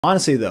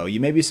Honestly though,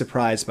 you may be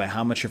surprised by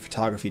how much your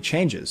photography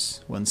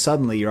changes when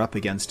suddenly you're up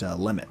against a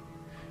limit.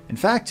 In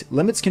fact,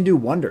 limits can do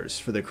wonders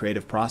for the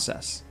creative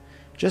process.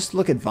 Just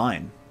look at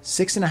Vine.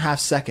 6.5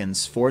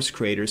 seconds force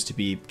creators to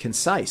be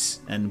concise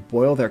and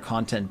boil their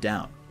content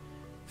down.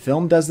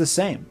 Film does the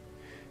same.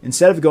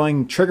 Instead of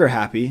going trigger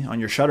happy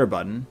on your shutter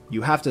button,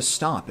 you have to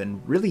stop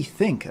and really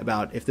think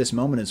about if this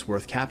moment is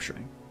worth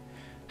capturing.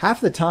 Half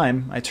the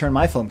time I turn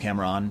my film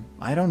camera on,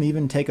 I don't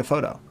even take a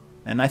photo.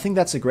 And I think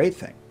that's a great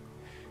thing.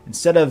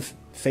 Instead of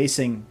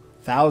facing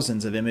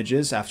thousands of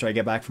images after I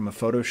get back from a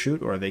photo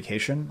shoot or a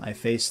vacation, I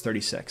face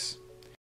 36.